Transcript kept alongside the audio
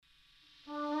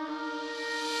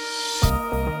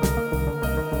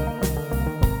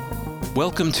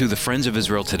Welcome to the Friends of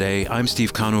Israel Today. I'm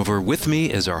Steve Conover. With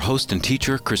me is our host and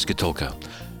teacher, Chris Katulka.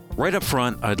 Right up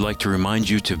front, I'd like to remind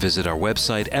you to visit our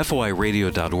website,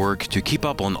 foiradio.org, to keep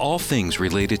up on all things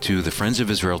related to the Friends of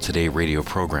Israel Today radio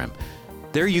program.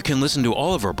 There you can listen to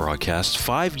all of our broadcasts,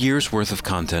 5 years worth of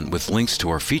content with links to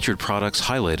our featured products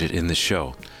highlighted in this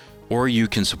show. Or you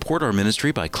can support our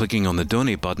ministry by clicking on the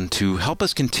donate button to help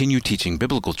us continue teaching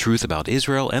biblical truth about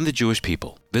Israel and the Jewish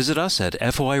people. Visit us at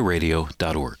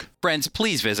foiradio.org. Friends,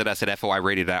 please visit us at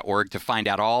foiradio.org to find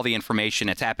out all the information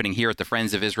that's happening here at the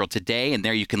Friends of Israel Today. And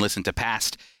there you can listen to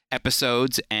past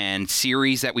episodes and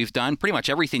series that we've done. Pretty much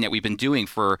everything that we've been doing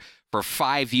for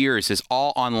 5 years is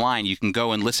all online. You can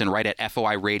go and listen right at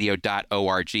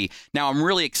foiradio.org. Now, I'm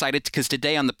really excited because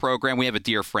today on the program, we have a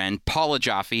dear friend, Paula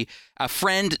Joffe, a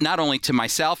friend not only to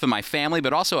myself and my family,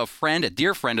 but also a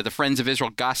dear friend of the Friends of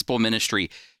Israel Gospel Ministry.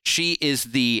 She is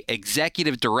the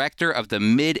executive director of the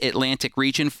Mid-Atlantic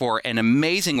region for an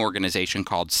amazing organization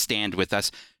called Stand With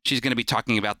Us. She's going to be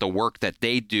talking about the work that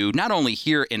they do, not only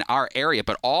here in our area,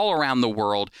 but all around the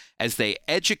world as they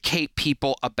educate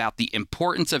people about the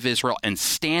importance of Israel and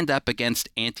stand up against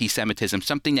anti-Semitism,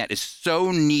 something that is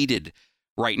so needed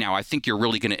right now. I think you're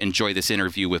really going to enjoy this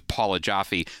interview with Paula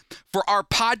Joffe. For our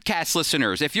podcast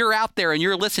listeners, if you're out there and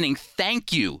you're listening,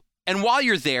 thank you. And while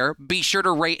you're there, be sure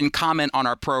to rate and comment on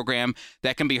our program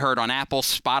that can be heard on Apple,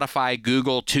 Spotify,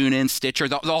 Google, TuneIn, Stitcher,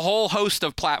 the whole host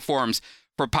of platforms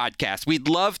for podcasts. We'd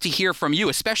love to hear from you,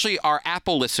 especially our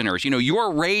Apple listeners. You know,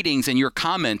 your ratings and your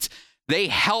comments, they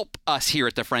help us here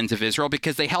at the Friends of Israel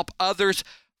because they help others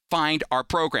find our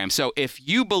program. So if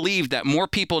you believe that more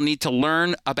people need to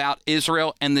learn about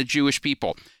Israel and the Jewish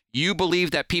people, you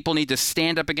believe that people need to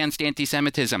stand up against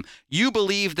anti-Semitism, you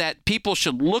believe that people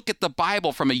should look at the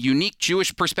Bible from a unique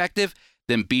Jewish perspective,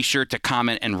 then be sure to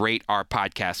comment and rate our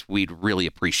podcast. We'd really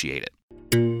appreciate it.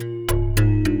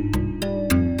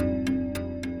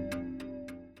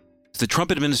 The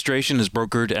Trump administration has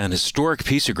brokered an historic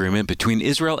peace agreement between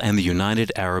Israel and the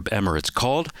United Arab Emirates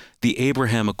called the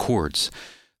Abraham Accords.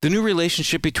 The new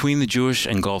relationship between the Jewish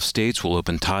and Gulf states will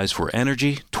open ties for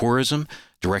energy, tourism,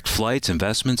 direct flights,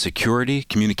 investment, security,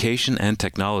 communication, and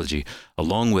technology,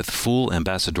 along with full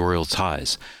ambassadorial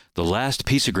ties. The last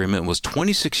peace agreement was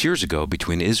 26 years ago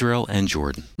between Israel and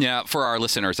Jordan. Yeah, for our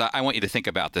listeners, I want you to think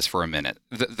about this for a minute.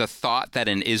 The thought that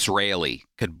an Israeli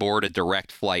could board a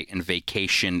direct flight and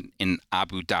vacation in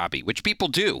Abu Dhabi, which people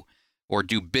do, or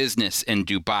do business in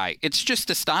Dubai, it's just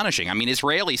astonishing. I mean,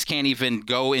 Israelis can't even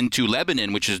go into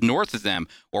Lebanon, which is north of them,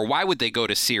 or why would they go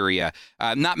to Syria?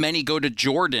 Not many go to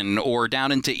Jordan or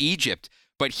down into Egypt.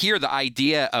 But here, the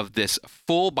idea of this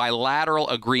full bilateral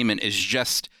agreement is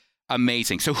just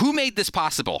amazing. So who made this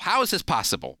possible? How is this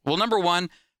possible? Well, number one,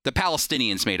 the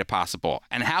Palestinians made it possible.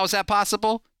 And how is that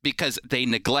possible? Because they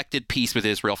neglected peace with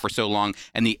Israel for so long,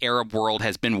 and the Arab world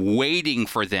has been waiting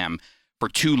for them for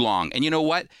too long. And you know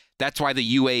what? That's why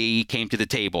the UAE came to the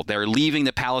table. They're leaving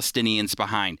the Palestinians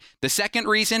behind. The second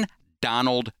reason,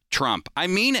 Donald Trump. I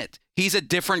mean it. He's a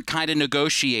different kind of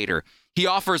negotiator. He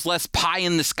offers less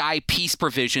pie-in-the-sky peace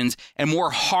provisions and more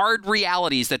hard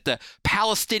realities that the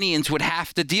Palestinians would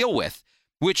have to deal with,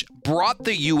 which brought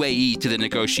the UAE to the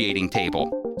negotiating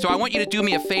table. So I want you to do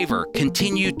me a favor.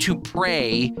 Continue to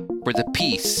pray for the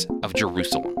peace of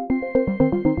Jerusalem.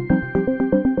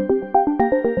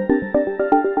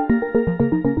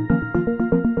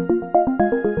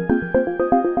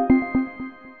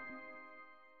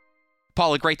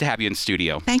 Paula, great to have you in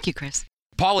studio. Thank you, Chris.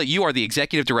 Paula, you are the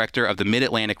executive director of the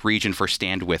Mid-Atlantic region for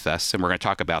Stand With Us, and we're going to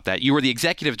talk about that. You are the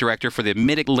executive director for the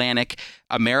Mid-Atlantic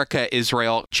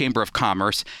America-Israel Chamber of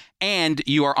Commerce, and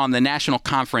you are on the national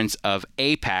conference of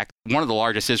AIPAC, one of the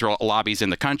largest Israel lobbies in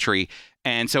the country.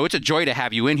 And so it's a joy to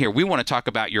have you in here. We want to talk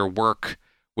about your work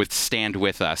with Stand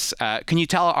With Us. Can you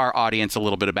tell our audience a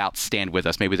little bit about Stand With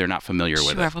Us? Maybe they're not familiar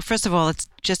with it. Sure. Well, first of all, it's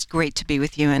just great to be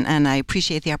with you, and I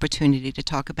appreciate the opportunity to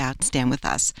talk about Stand With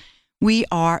Us. We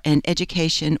are an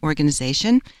education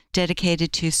organization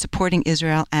dedicated to supporting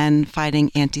Israel and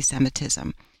fighting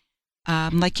anti-Semitism.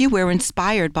 Like you, we're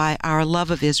inspired by our love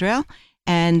of Israel,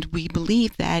 and we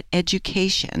believe that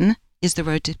education is the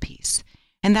road to peace.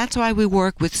 And that's why we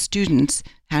work with students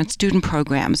and student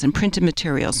programs and printed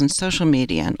materials and social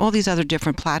media and all these other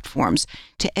different platforms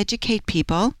to educate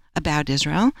people about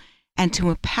Israel and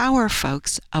to empower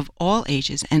folks of all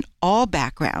ages and all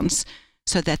backgrounds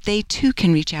so that they too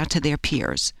can reach out to their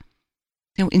peers.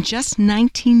 So in just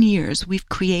 19 years, we've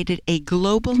created a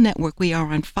global network. We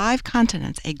are on 5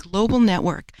 continents, a global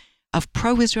network of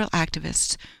pro-Israel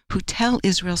activists who tell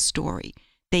Israel's story.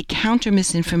 They counter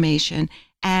misinformation,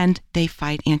 and they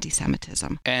fight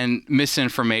anti-Semitism. And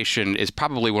misinformation is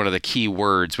probably one of the key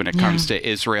words when it comes to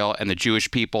Israel and the Jewish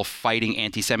people fighting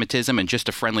anti-Semitism. And just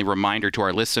a friendly reminder to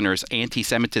our listeners,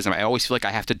 anti-Semitism, I always feel like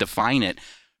I have to define it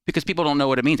because people don't know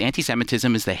what it means.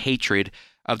 Anti-Semitism is the hatred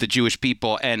of the Jewish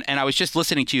people. And I was just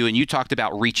listening to you, and you talked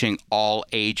about reaching all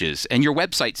ages. And your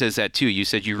website says that too. You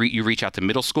said you reach out to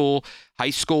middle school,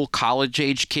 high school,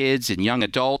 college-age kids, and young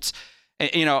adults.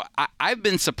 You know, I've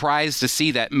been surprised to see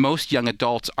that most young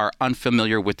adults are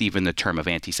unfamiliar with even the term of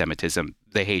anti-Semitism,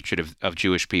 the hatred of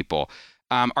Jewish people.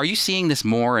 Are you seeing this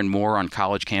more and more on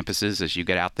college campuses as you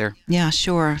get out there? Yeah,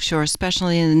 sure,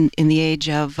 especially in the age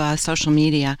of social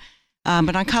media.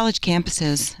 But on college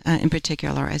campuses in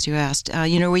particular, as you asked,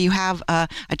 where you have a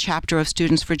chapter of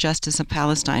Students for Justice in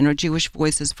Palestine or Jewish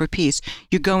Voices for Peace,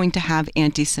 you're going to have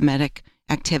anti-Semitic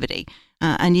activity.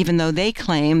 And even though they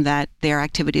claim that their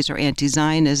activities are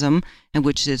anti-Zionism, and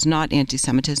which is not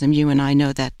anti-Semitism, you and I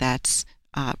know that that's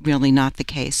really not the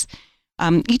case.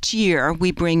 Each year, we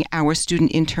bring our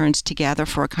student interns together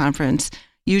for a conference,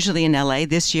 usually in LA.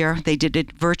 This year, they did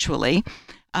it virtually.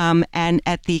 And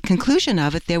at the conclusion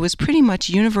of it, there was pretty much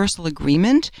universal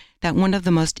agreement that one of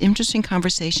the most interesting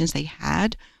conversations they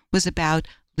had was about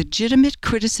legitimate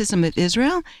criticism of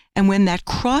Israel, and when that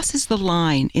crosses the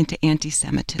line into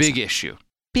anti-Semitism.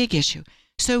 Big issue.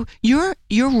 So you're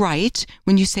right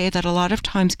when you say that a lot of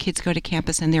times kids go to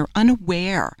campus and they're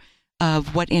unaware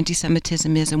of what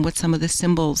anti-Semitism is and what some of the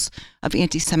symbols of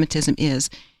anti-Semitism is,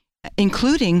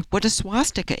 including what a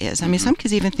swastika is. I mean, some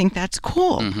kids even think that's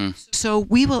cool. Mm-hmm. So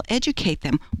we will educate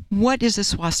them. What is a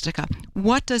swastika?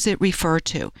 What does it refer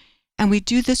to? And we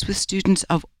do this with students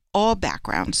of all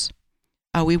backgrounds.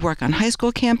 We work on high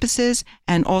school campuses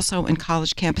and also in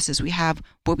college campuses. We have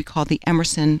what we call the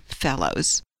Emerson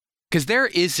Fellows. Because there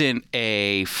isn't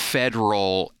a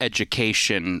federal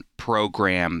education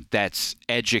program that's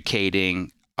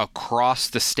educating across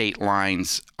the state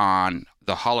lines on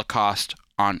the Holocaust,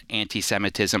 on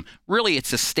anti-Semitism. Really,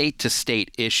 it's a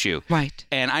state-to-state issue. Right.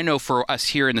 And I know for us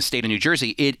here in the state of New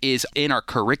Jersey, it is in our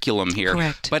curriculum here.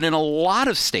 Correct. But in a lot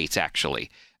of states, actually,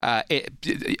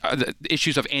 the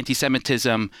issues of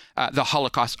anti-Semitism, the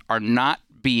Holocaust are not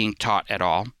being taught at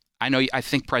all. I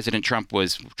think President Trump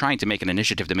was trying to make an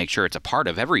initiative to make sure it's a part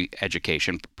of every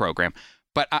education program.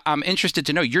 But I'm interested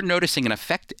to know, you're noticing an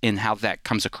effect in how that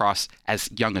comes across as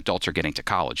young adults are getting to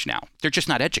college now. They're just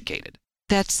not educated.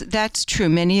 That's true.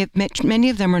 Many of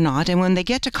them are not. And when they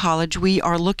get to college, we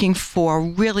are looking for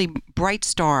really bright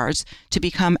stars to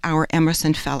become our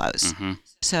Emerson Fellows. Mm-hmm.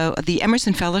 So the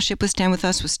Emerson Fellowship with Stand With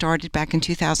Us was started back in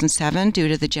 2007 due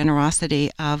to the generosity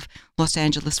of Los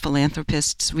Angeles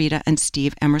philanthropists Rita and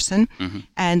Steve Emerson. Mm-hmm.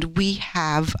 And we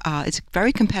have, it's a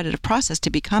very competitive process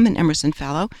to become an Emerson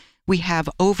Fellow. We have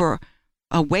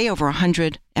way over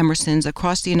 100 Emersons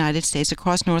across the United States,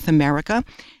 across North America.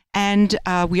 And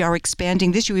we are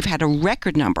expanding. This year we've had a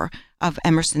record number of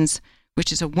Emersons,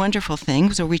 which is a wonderful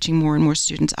thing. So reaching more and more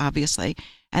students, obviously.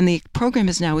 And the program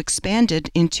is now expanded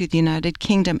into the United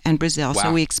Kingdom and Brazil. Wow.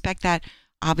 So we expect that,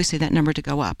 obviously, that number to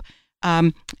go up.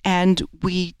 And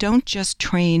we don't just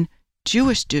train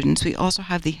Jewish students. We also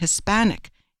have the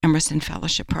Hispanic Emerson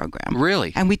Fellowship Program.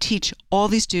 Really? And we teach all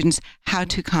these students how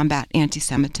to combat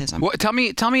anti-Semitism. Well, tell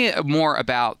me more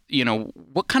about,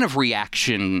 what kind of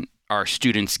reaction are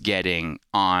students getting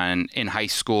in high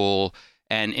school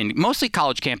and in mostly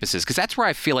college campuses, because that's where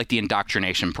I feel like the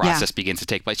indoctrination process begins to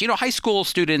take place. High school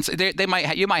students,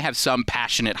 you might have some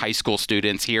passionate high school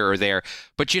students here or there,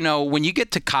 but when you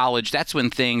get to college, that's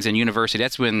when and university,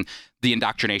 that's when the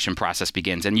indoctrination process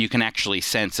begins, and you can actually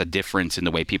sense a difference in the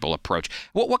way people approach.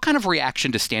 What kind of reaction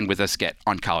does Stand With Us get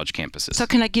on college campuses? So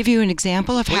can I give you an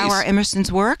example of how our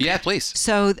Emersons work? Yeah, please.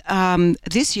 So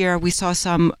this year we saw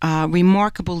some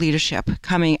remarkable leadership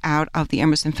coming out of the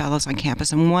Emerson Fellows on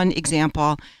campus, and one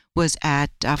example was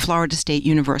at Florida State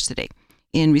University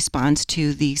in response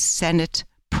to the Senate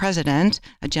president,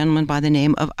 a gentleman by the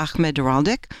name of Ahmed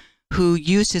Daraldik, who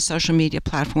used his social media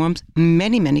platforms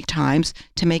many, many times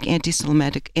to make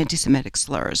anti-Semitic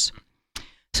slurs.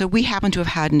 So we happen to have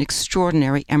had an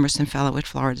extraordinary Emerson Fellow at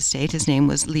Florida State. His name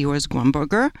was Lior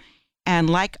Grumberger. And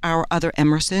like our other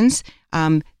Emersons,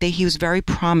 he was very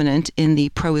prominent in the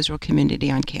pro-Israel community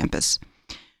on campus.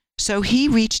 So he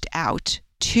reached out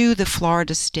to the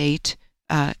Florida State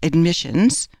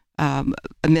admissions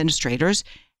administrators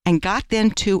and got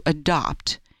them to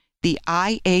adopt the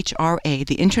IHRA,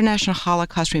 the International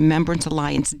Holocaust Remembrance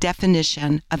Alliance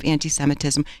definition of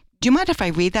anti-Semitism. Do you mind if I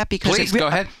read that? Because please, go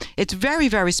ahead. It's very,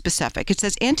 very specific. It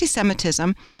says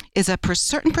anti-Semitism is a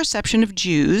certain perception of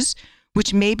Jews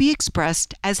which may be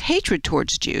expressed as hatred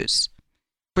towards Jews.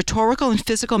 Rhetorical and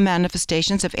physical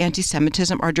manifestations of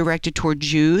anti-Semitism are directed toward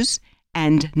Jews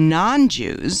and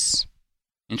non-Jews.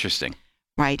 Interesting.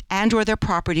 Right, and or their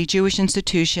property, Jewish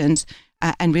institutions,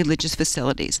 and religious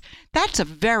facilities. That's a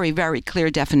very, very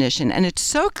clear definition, and it's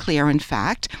so clear, in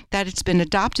fact, that it's been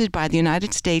adopted by the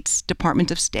United States Department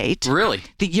of State, Really?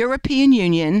 the European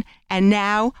Union, and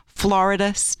now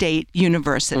Florida State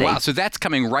University. Wow, so that's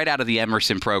coming right out of the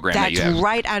Emerson program that you have. That's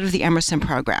right out of the Emerson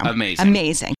program.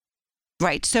 Amazing.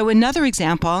 Right. So another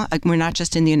example, we're not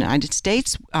just in the United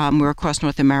States, we're across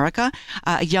North America.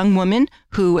 A young woman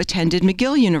who attended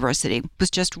McGill University was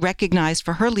just recognized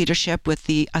for her leadership with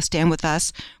the Stand With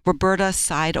Us Roberta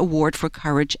Side Award for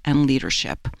Courage and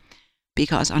Leadership.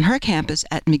 Because on her campus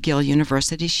at McGill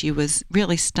University, she was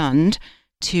really stunned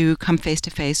to come face to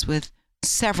face with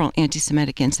several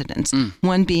anti-Semitic incidents.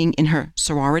 One being in her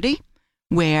sorority,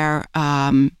 where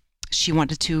she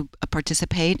wanted to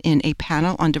participate in a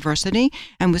panel on diversity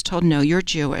and was told, no, you're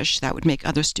Jewish. That would make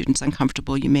other students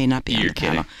uncomfortable. You may not be on the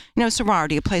panel.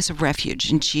 Sorority, a place of refuge.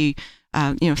 And she,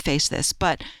 faced this.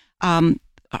 But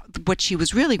what she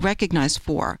was really recognized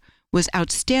for was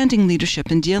outstanding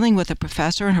leadership in dealing with a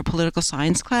professor in her political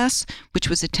science class, which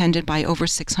was attended by over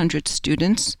 600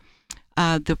 students.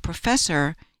 The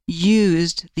professor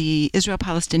used the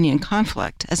Israel-Palestinian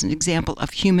conflict as an example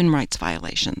of human rights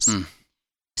violations.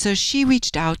 So she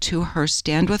reached out to her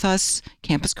Stand With Us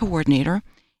campus coordinator,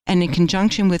 and in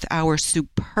conjunction with our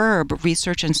superb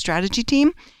research and strategy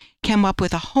team, came up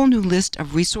with a whole new list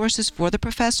of resources for the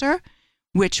professor,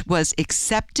 which was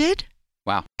accepted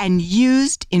and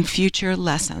used in future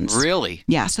lessons. Really?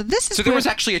 Yeah. So there was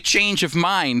actually a change of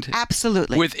mind.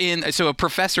 Absolutely. So a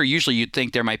professor, usually you'd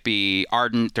think there might be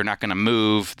ardent, they're not going to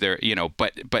move,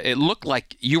 but it looked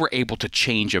like you were able to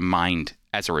change a mind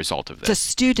as a result of this. The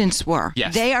students were.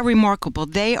 Yes. They are remarkable.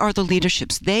 They are the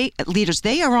leaders. They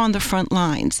are on the front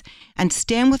lines. And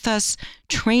Stand With Us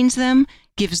trains them,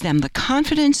 gives them the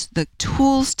confidence, the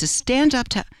tools to stand up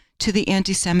to the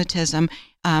anti-Semitism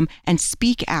and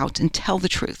speak out and tell the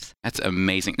truth. That's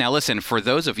amazing. Now listen, for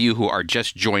those of you who are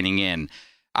just joining in,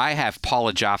 I have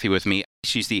Paula Joffe with me.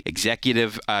 She's the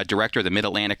executive director of the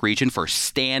Mid-Atlantic region for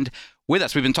Stand With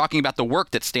Us. We've been talking about the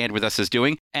work that Stand With Us is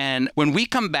doing. And when we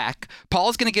come back,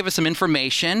 Paula's going to give us some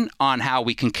information on how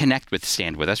we can connect with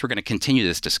Stand With Us. We're going to continue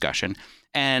this discussion.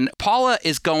 And Paula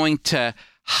is going to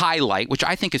highlight, which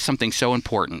I think is something so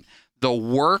important, the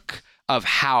work of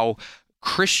how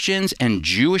Christians and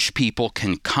Jewish people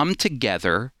can come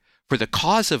together for the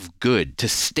cause of good, to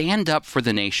stand up for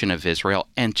the nation of Israel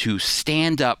and to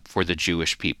stand up for the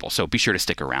Jewish people. So be sure to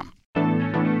stick around.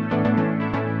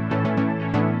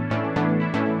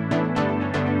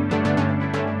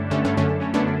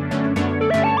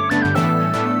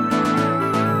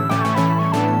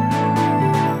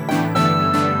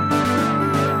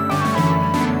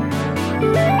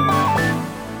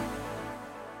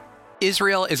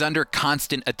 Israel is under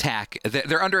constant attack.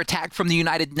 They're under attack from the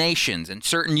United Nations, and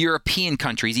certain European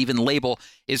countries even label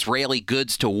Israeli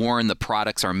goods to warn the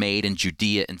products are made in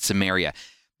Judea and Samaria.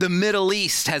 The Middle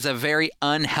East has a very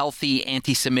unhealthy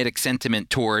anti-Semitic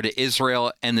sentiment toward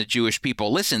Israel and the Jewish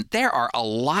people. Listen, there are a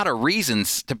lot of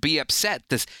reasons to be upset,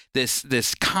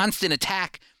 this constant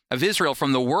attack of Israel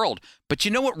from the world. But you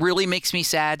know what really makes me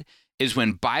sad? Is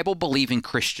when Bible-believing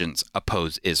Christians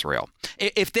oppose Israel.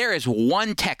 If there is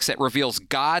one text that reveals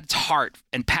God's heart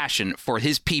and passion for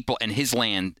his people and his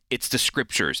land, it's the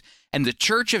Scriptures. And the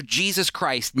Church of Jesus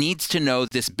Christ needs to know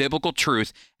this biblical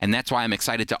truth, and that's why I'm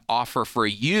excited to offer for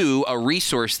you a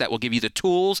resource that will give you the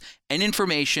tools and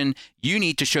information you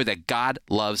need to show that God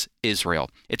loves Israel.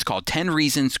 It's called 10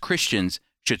 Reasons Christians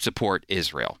Should Support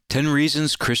Israel. 10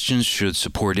 Reasons Christians Should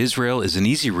Support Israel is an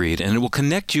easy read, and it will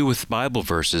connect you with Bible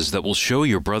verses that will show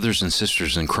your brothers and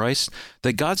sisters in Christ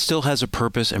that God still has a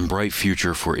purpose and bright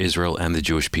future for Israel and the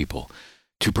Jewish people.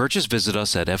 To purchase, visit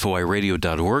us at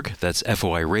foiradio.org. That's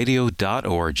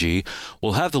foiradio.org.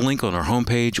 We'll have the link on our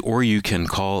homepage, or you can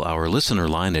call our listener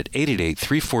line at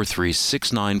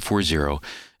 888-343-6940,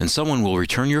 and someone will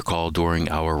return your call during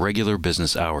our regular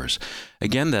business hours.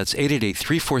 Again, that's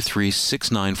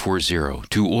 888-343-6940.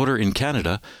 To order in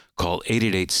Canada, call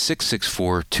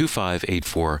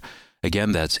 888-664-2584.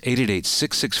 Again, that's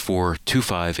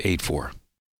 888-664-2584.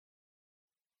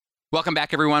 Welcome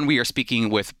back, everyone. We are speaking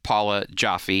with Paula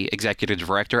Joffe, Executive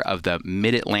Director of the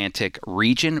Mid-Atlantic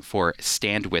region for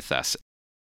Stand With Us.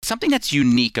 Something that's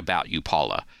unique about you,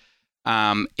 Paula,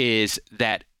 is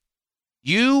that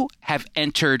you have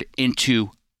entered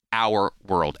into our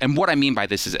world. And what I mean by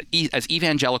this is, as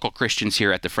evangelical Christians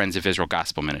here at the Friends of Israel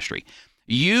Gospel Ministry,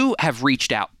 you have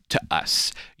reached out to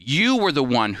us. You were the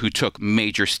one who took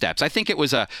major steps. I think it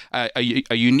was a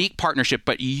unique partnership,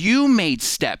 but you made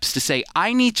steps to say,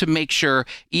 I need to make sure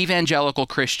evangelical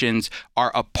Christians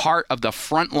are a part of the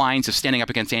front lines of standing up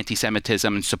against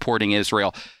anti-Semitism and supporting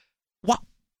Israel.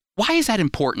 Why is that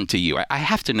important to you? I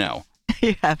have to know.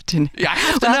 You have to know. Yeah, I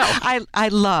have to know. I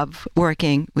love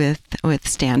working with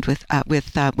Stand With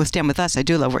Us. I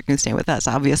do love working with Stand With Us,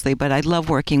 obviously, but I love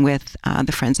working with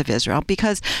the Friends of Israel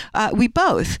because we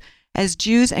both, as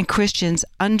Jews and Christians,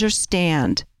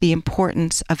 understand the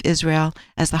importance of Israel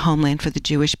as the homeland for the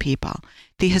Jewish people,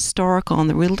 the historical and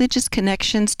the religious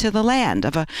connections to the land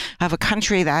of a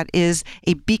country that is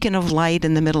a beacon of light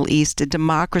in the Middle East, a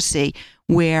democracy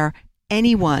where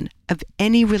anyone of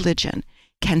any religion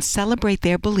can celebrate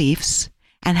their beliefs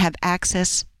and have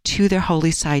access to their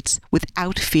holy sites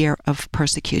without fear of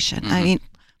persecution. I mean,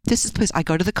 this is the place I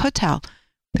go to the Kotel.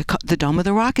 The Dome of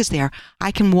the Rock is there.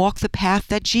 I can walk the path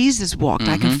that Jesus walked.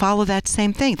 I can follow that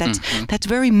same thing. That's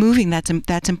very moving.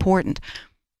 That's important.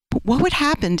 But what would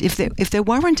happen if there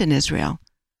weren't an Israel?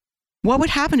 What would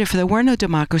happen if there were no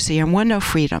democracy and were no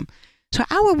freedom? So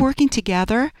our working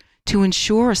together to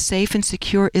ensure a safe and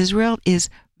secure Israel is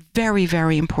very,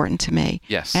 very important to me.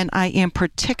 Yes. And I am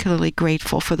particularly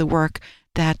grateful for the work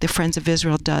that the Friends of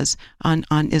Israel does on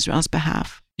Israel's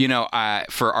behalf. You know,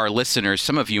 for our listeners,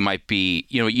 some of you might be,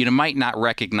 you might not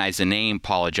recognize the name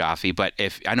Paula Joffe, but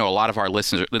I know a lot of our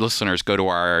listeners go to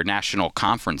our national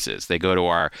conferences. They go to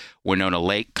our Winona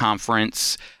Lake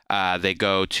conference. They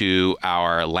go to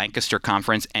our Lancaster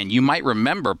conference, and you might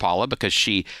remember Paula because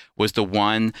she was the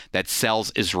one that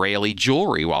sells Israeli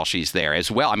jewelry while she's there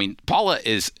as well. I mean,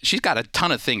 she's got a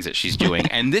ton of things that she's doing,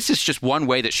 and this is just one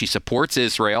way that she supports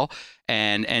Israel,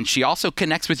 and she also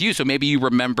connects with you. So maybe you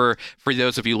remember, for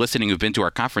those of you listening who've been to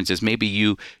our conferences, maybe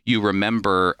you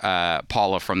remember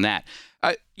Paula from that.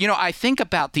 I think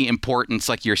about the importance,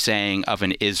 like you're saying, of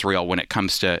an Israel when it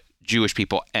comes to Jewish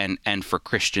people and for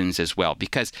Christians as well.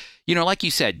 Because, like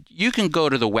you said, you can go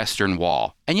to the Western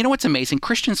Wall. And you know what's amazing?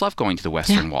 Christians love going to the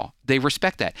Western Wall. They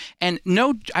respect that. And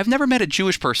I've never met a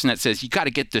Jewish person that says, you got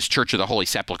to get this Church of the Holy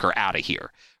Sepulchre out of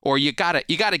here. Or you got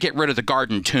to get rid of the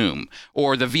Garden Tomb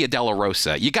or the Via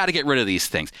Dolorosa. You got to get rid of these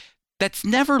things. That's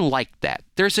never like that.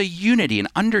 There's a unity and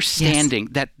understanding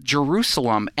that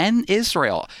Jerusalem and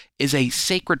Israel is a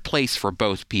sacred place for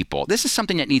both people. This is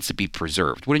something that needs to be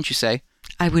preserved. Wouldn't you say?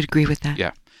 I would agree with that.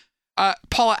 Yeah.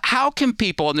 Paula, how can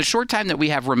people, in the short time that we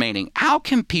have remaining, how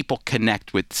can people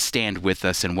connect with Stand With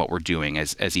Us and what we're doing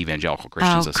as evangelical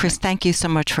Christians listening? Chris, thank you so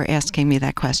much for asking me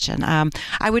that question.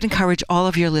 I would encourage all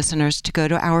of your listeners to go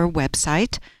to our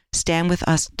website,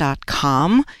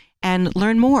 StandWithUs.com, and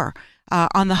learn more.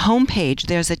 On the homepage,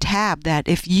 there's a tab that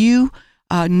if you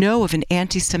know of an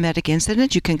anti-Semitic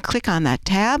incident, you can click on that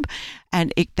tab,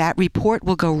 and that report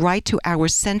will go right to our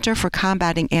Center for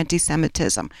Combating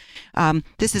Anti-Semitism.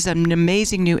 This is an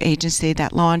amazing new agency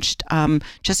that launched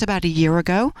just about a year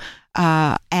ago,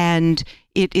 and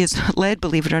it is led,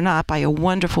 believe it or not, by a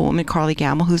wonderful woman, Carly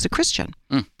Gamble, who's a Christian.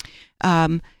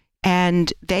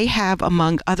 And they have,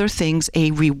 among other things,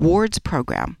 a rewards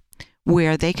program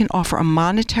where they can offer a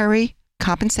monetary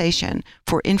compensation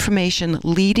for information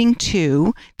leading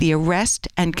to the arrest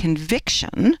and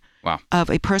conviction of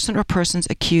a person or persons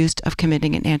accused of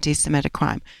committing an anti-Semitic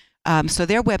crime. So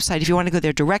their website, if you want to go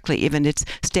there directly, even it's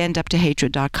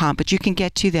standuptohatred.com, but you can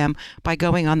get to them by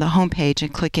going on the homepage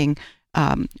and clicking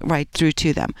right through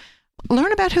to them.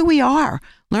 Learn about who we are.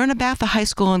 Learn about the high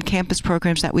school and campus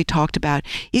programs that we talked about.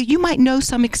 You might know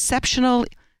some exceptional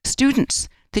students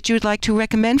that you would like to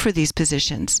recommend for these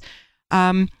positions.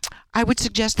 I would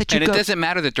suggest that you go... And it doesn't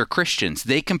matter that they're Christians.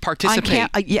 They can participate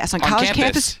on college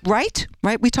campus. Right.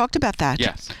 We talked about that.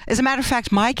 Yes. As a matter of fact,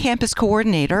 my campus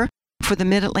coordinator for the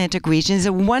Mid-Atlantic region is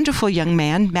a wonderful young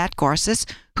man, Matt Garces,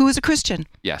 who is a Christian.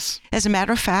 Yes. As a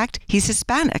matter of fact, he's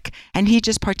Hispanic, and he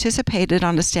just participated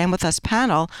on the Stand With Us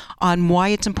panel on why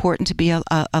it's important to be a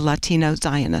Latino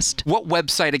Zionist. What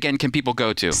website, again, can people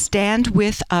go to?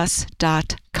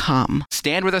 StandWithUs.com.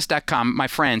 StandWithUs.com. My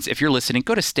friends, if you're listening,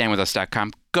 go to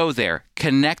StandWithUs.com. Go there.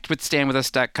 Connect with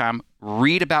StandWithUs.com.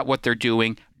 Read about what they're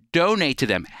doing. Donate to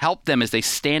them, help them as they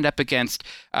stand up against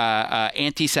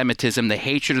anti-Semitism, the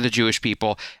hatred of the Jewish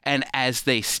people, and as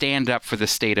they stand up for the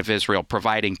state of Israel,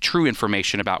 providing true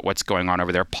information about what's going on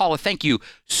over there. Paula, thank you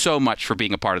so much for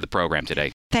being a part of the program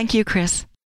today. Thank you, Chris.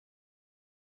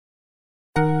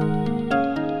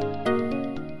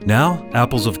 Now,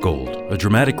 Apples of Gold, a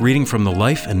dramatic reading from the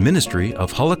life and ministry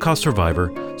of Holocaust survivor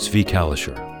Zvi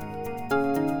Kalisher.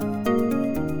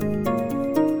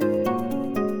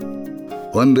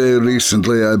 One day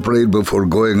recently, I prayed before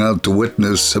going out to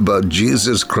witness about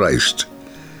Jesus Christ.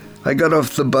 I got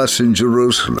off the bus in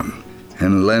Jerusalem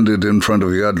and landed in front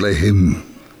of Yad Lehim.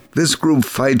 This group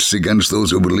fights against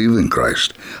those who believe in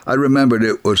Christ. I remembered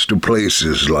it was to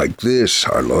places like this.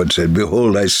 Our Lord said,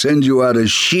 "Behold, I send you out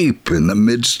as sheep in the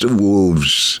midst of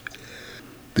wolves."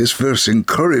 This verse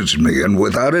encouraged me, and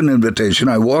without an invitation,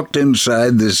 I walked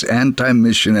inside this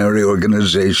anti-missionary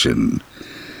organization.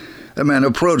 A man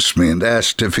approached me and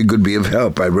asked if he could be of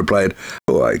help. I replied,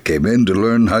 "Oh, I came in to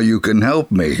learn how you can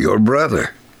help me, your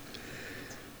brother."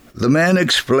 The man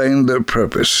explained their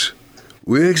purpose.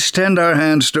 "We extend our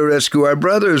hands to rescue our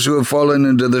brothers who have fallen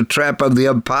into the trap of the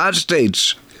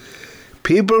apostates,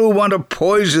 people who want to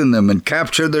poison them and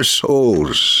capture their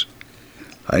souls."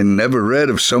 I never read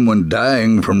of someone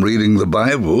dying from reading the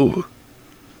Bible.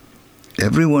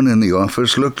 Everyone in the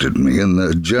office looked at me, and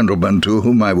the gentleman to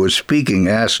whom I was speaking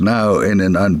asked now in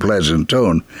an unpleasant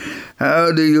tone,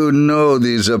 "How do you know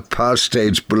these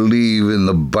apostates believe in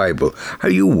the Bible? Are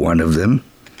you one of them?"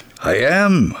 "I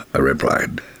am," I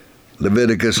replied.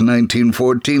 Leviticus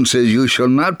 19:14 says, "You shall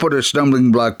not put a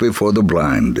stumbling block before the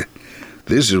blind."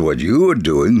 This is what you are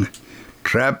doing,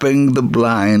 trapping the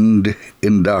blind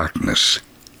in darkness.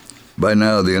 By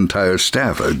now the entire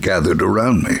staff had gathered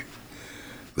around me.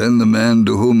 Then the man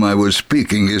to whom I was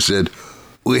speaking, he said,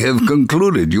 "We have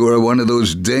concluded you are one of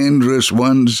those dangerous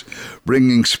ones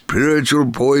bringing spiritual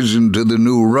poison to the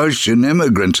new Russian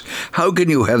immigrants. How can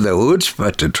you have the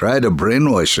chutzpah to try to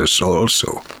brainwash us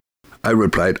also?" I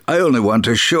replied, "I only want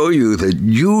to show you that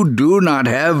you do not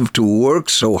have to work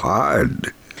so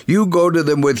hard. You go to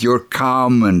them with your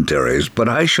commentaries, but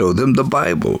I show them the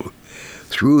Bible.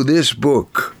 Through this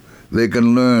book, they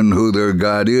can learn who their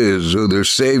God is, who their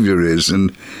Savior is,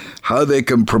 and how they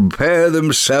can prepare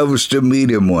themselves to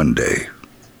meet Him one day."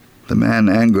 The man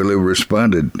angrily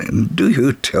responded, "Do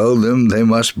you tell them they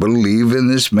must believe in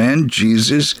this man,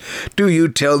 Jesus? Do you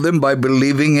tell them by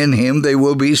believing in Him they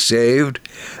will be saved?"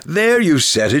 "There, you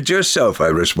said it yourself," I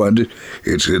responded.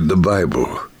 "It's in the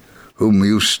Bible, whom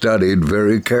you studied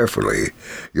very carefully.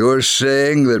 Your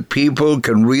saying that people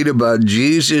can read about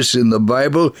Jesus in the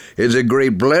Bible is a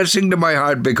great blessing to my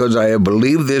heart because I have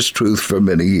believed this truth for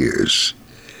many years."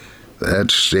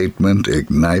 That statement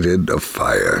ignited a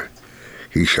fire.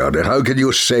 He shouted, "How can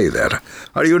you say that?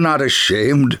 Are you not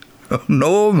ashamed?"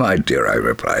 "No, my dear," I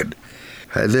replied.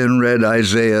 I then read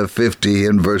Isaiah 50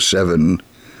 and verse 7.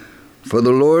 "For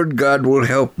the Lord God will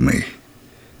help me.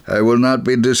 I will not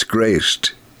be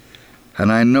disgraced,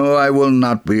 and I know I will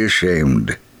not be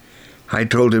ashamed." I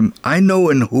told him, "I know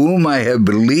in whom I have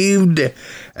believed,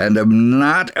 and am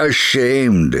not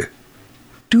ashamed."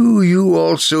 "Do you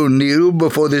also kneel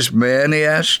before this man?" he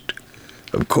asked.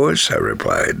 "Of course," I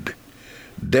replied.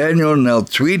 "Daniel knelt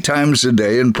 3 times a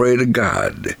day and prayed to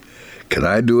God. Can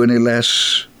I do any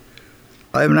less?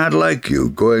 I am not like you,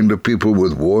 going to people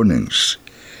with warnings.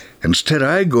 Instead,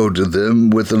 I go to them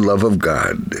with the love of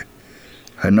God.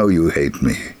 I know you hate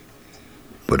me,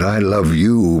 but I love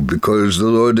you because the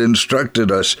Lord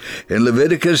instructed us in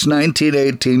Leviticus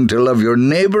 19:18 to love your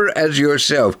neighbor as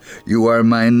yourself. You are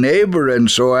my neighbor, and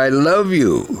so I love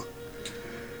you."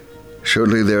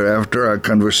 Shortly thereafter, our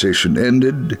conversation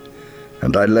ended,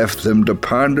 and I left them to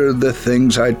ponder the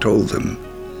things I told them.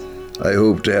 I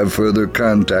hope to have further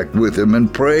contact with them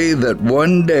and pray that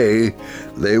one day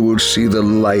they will see the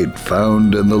light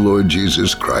found in the Lord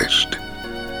Jesus Christ.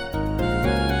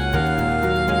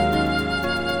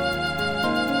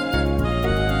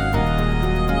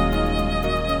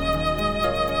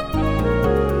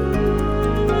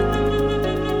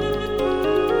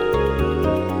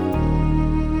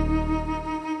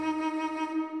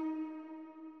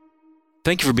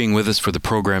 Thank you for being with us for the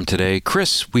program today.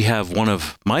 Chris, we have one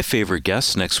of my favorite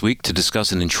guests next week to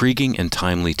discuss an intriguing and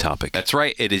timely topic. That's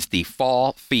right. It is the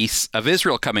fall feasts of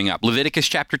Israel coming up, Leviticus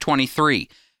chapter 23.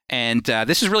 And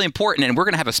this is really important, and we're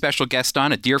going to have a special guest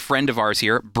on, a dear friend of ours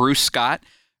here, Bruce Scott,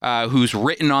 who's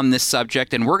written on this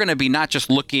subject. And we're going to be not just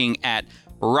looking at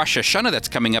Rosh Hashanah that's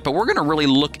coming up, but we're going to really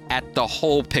look at the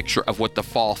whole picture of what the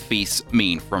fall feasts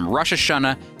mean, from Rosh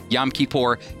Hashanah, Yom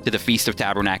Kippur, to the Feast of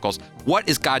Tabernacles. What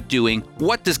is God doing?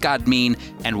 What does God mean?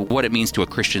 And what it means to a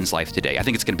Christian's life today. I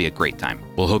think it's going to be a great time.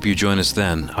 We'll hope you join us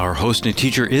then. Our host and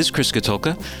teacher is Chris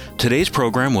Katulka. Today's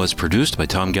program was produced by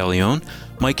Tom Gallione.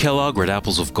 Mike Kellogg read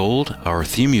Apples of Gold. Our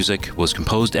theme music was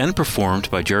composed and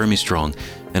performed by Jeremy Strong.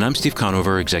 And I'm Steve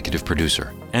Conover, executive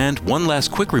producer. And one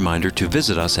last quick reminder to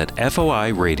visit us at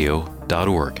foiradio.org.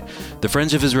 FOIradio.org. The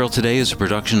Friends of Israel Today is a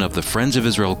production of the Friends of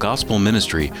Israel Gospel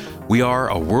Ministry. We are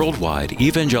a worldwide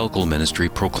evangelical ministry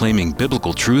proclaiming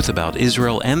biblical truth about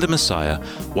Israel and the Messiah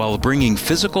while bringing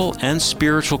physical and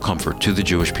spiritual comfort to the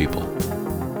Jewish people.